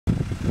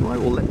Right,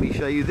 well, let me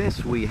show you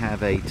this. We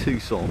have a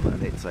Tucson,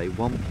 and it's a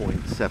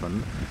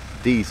 1.7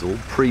 diesel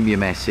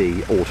premium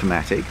SE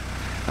automatic.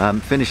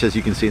 Finished, as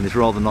you can see, in this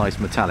rather nice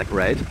metallic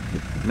red.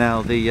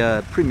 Now,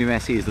 the premium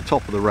SE is the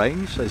top of the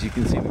range. So as you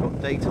can see, we've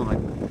got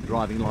daytime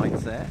driving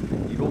lights there.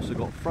 You've also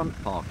got front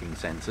parking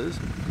sensors,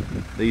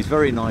 these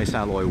very nice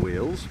alloy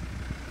wheels.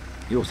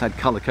 You also had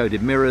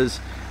colour-coded mirrors.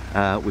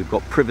 We've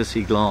got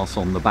privacy glass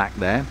on the back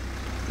there.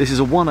 This is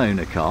a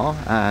one-owner car,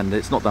 and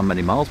it's not done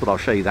many miles, but I'll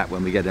show you that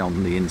when we get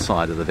on the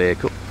inside of the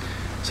vehicle.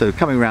 So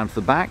coming around to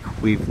the back,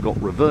 we've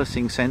got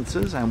reversing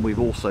sensors, and we've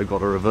also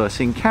got a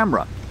reversing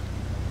camera.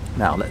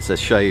 Now let's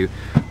just show you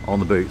on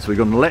the boot. So we've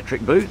got an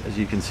electric boot, as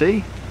you can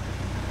see,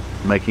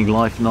 making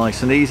life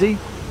nice and easy.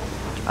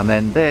 And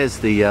then there's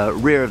the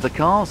rear of the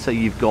car, so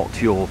you've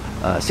got your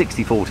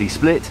 60-40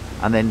 split,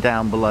 and then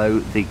down below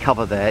the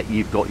cover there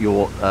you've got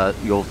your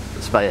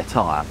spare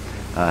tyre,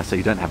 so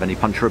you don't have any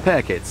puncture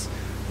repair kits.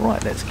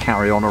 Right, let's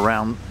carry on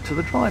around to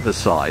the driver's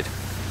side.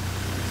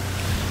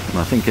 And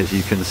I think, as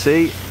you can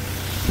see,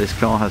 this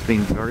car has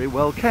been very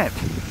well kept.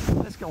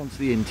 Let's go on to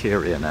the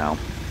interior now.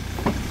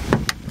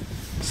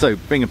 So,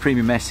 being a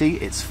premium SE,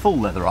 it's full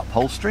leather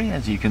upholstery,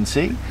 as you can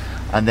see,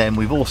 and then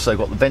we've also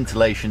got the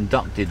ventilation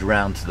ducted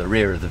round to the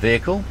rear of the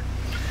vehicle.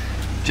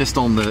 Just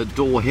on the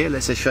door here,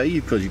 let's just show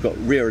you, because you've got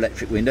rear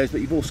electric windows,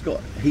 but you've also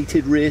got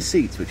heated rear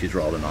seats, which is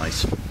rather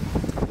nice.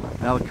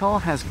 Now, the car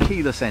has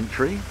keyless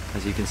entry,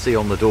 as you can see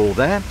on the door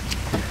there.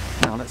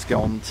 Now let's go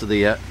on to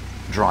the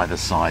driver's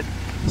side.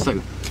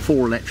 So,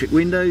 4 electric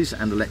windows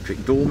and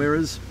electric door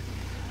mirrors.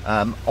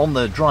 On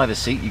the driver's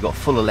seat, you've got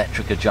full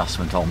electric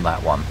adjustment on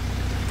that one.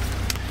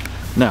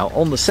 Now,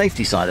 on the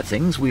safety side of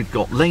things, we've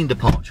got lane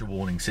departure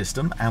warning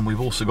system, and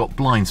we've also got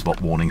blind spot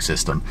warning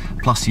system.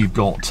 Plus you've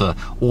got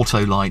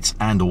auto lights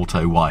and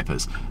auto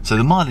wipers. So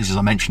the mileage, as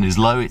I mentioned, is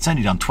low. It's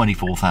only done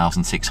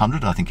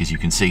 24,600, I think, as you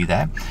can see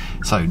there.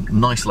 So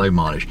nice low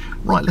mileage.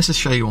 Right, let's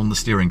just show you on the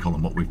steering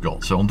column what we've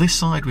got. So on this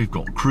side, we've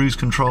got cruise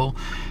control,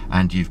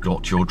 and you've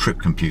got your trip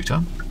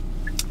computer.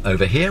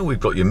 Over here, we've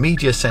got your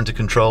media center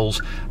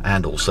controls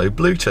and also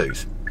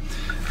Bluetooth.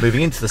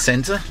 Moving into the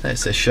centre,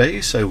 let's just show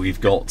you. So we've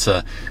got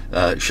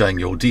showing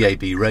your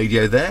DAB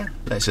radio there.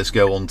 Let's just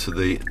go on to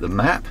the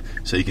map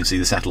so you can see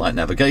the satellite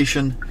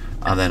navigation,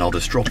 and then I'll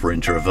just drop her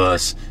into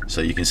reverse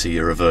so you can see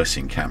your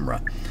reversing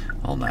camera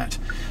on that.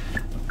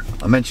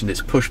 I mentioned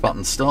it's push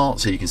button start,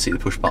 so you can see the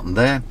push button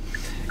there.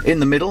 In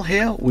the middle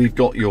here, we've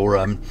got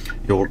your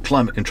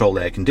climate control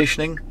air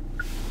conditioning.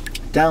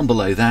 Down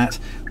below that,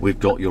 we've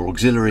got your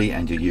auxiliary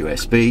and your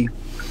USB.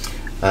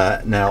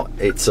 Now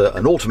it's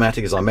an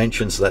automatic, as I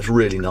mentioned, so that's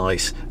really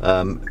nice.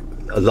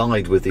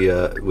 Aligned with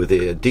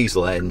the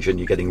diesel engine,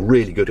 you're getting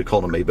really good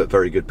economy but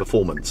very good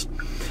performance.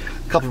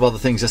 A couple of other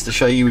things just to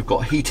show you. We've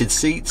got heated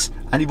seats,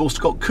 and you've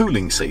also got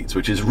cooling seats,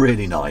 which is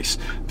really nice.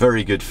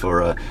 Very good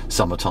for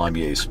summertime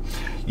use.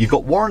 You've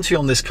got warranty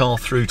on this car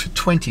through to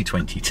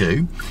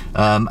 2022,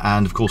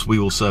 and of course we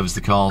will service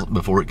the car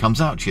before it comes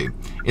out to you.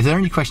 If there are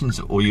any questions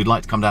or you'd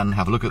like to come down and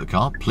have a look at the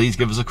car, please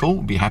give us a call.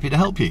 We'll be happy to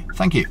help you.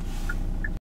 Thank you.